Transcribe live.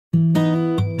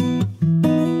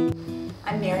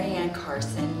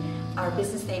Carson. Our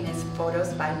business name is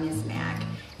Photos by Ms. Mac,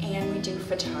 and we do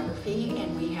photography,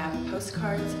 and we have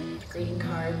postcards, greeting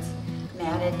cards,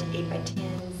 matted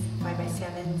 8x10s,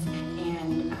 5x7s,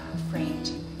 and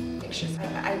framed pictures.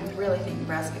 I really think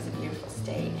Nebraska is a beautiful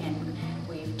state, and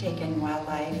we've taken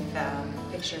wildlife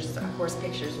pictures, horse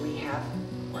pictures. We have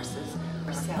horses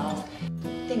ourselves.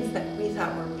 Things that we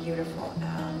thought were beautiful.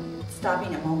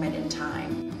 Stopping a moment in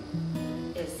time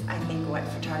is, I think, what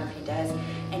photography does,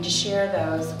 and to share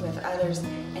those with others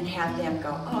and have them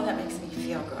go, oh, that makes me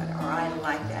feel good, or I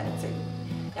like that.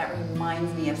 That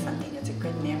reminds me of something. It's a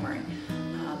good memory.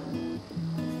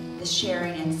 The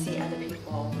sharing and see other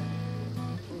people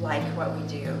like what we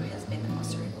do has been the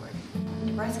most rewarding.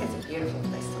 Nebraska is a beautiful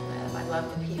place to live. I love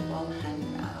the people and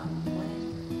want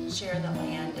to share the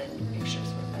land and pictures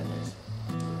with others.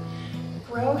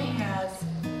 Grow has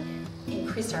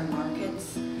increased our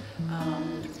markets.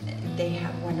 They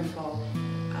have wonderful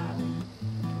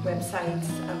websites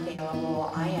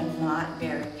available. I am not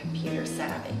very computer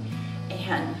savvy,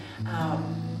 and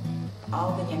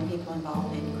all the young people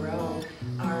involved in Grow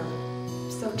are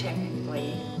so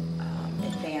technically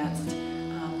advanced.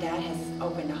 That has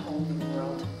opened a whole new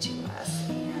world to us,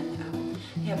 and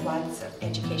they have lots of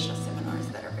educational seminars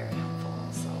that are very helpful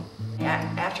also.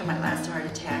 After my last heart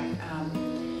attack,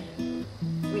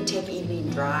 we'd take evening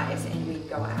drives and we'd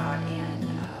go out, and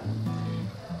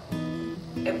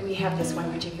we have this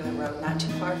one particular road not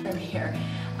too far from here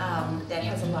that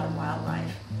has a lot of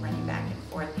wildlife running back and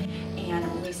forth,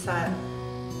 and we saw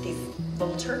these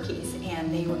little turkeys,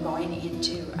 and they were going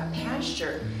into a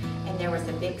pasture, and there was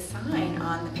a big sign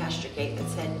on the pasture gate that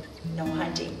said no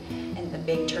hunting, and the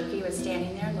big turkey was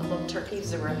standing there and the little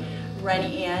turkeys were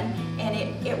running in, and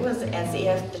it was as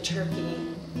if the turkey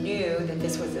knew that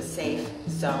this was a safe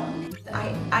zone.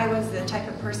 I was the type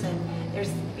of person,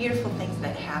 there's beautiful things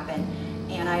that happen,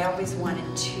 and I always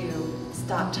wanted to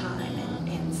stop time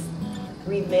and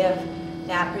relive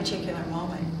that particular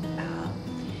moment.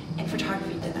 And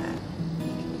photography did that.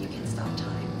 You can stop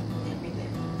time and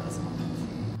relive those moments.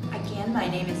 Again, my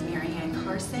name is Mary Ann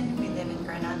Carson. We live in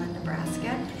Grand Island,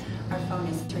 Nebraska. Our phone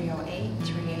is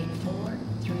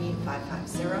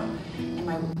 308-384-38550. And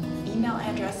my email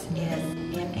address is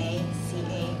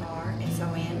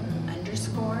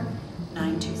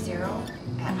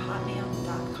macarson_920@hotmail.com.